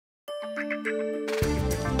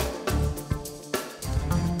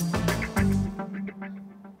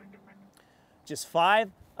Just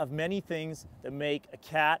 5 of many things that make a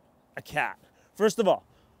cat a cat. First of all,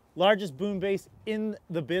 largest boom base in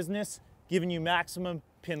the business, giving you maximum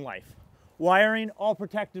pin life. Wiring, all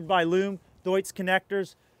protected by loom, Deutz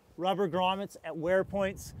connectors, rubber grommets at wear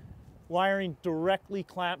points, wiring directly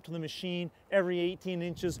clamped to the machine every 18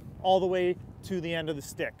 inches all the way to the end of the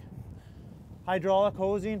stick. Hydraulic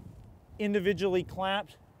hosing, individually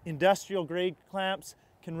clamped, industrial grade clamps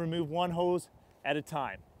can remove one hose at a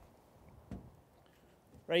time.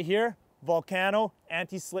 Right here, Volcano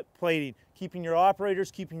anti-slip plating, keeping your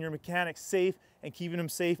operators, keeping your mechanics safe, and keeping them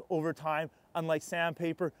safe over time, unlike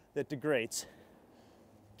sandpaper that degrades.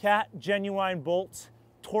 Cat genuine bolts,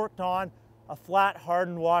 torqued on, a flat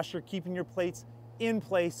hardened washer, keeping your plates in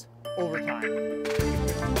place over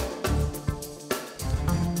time.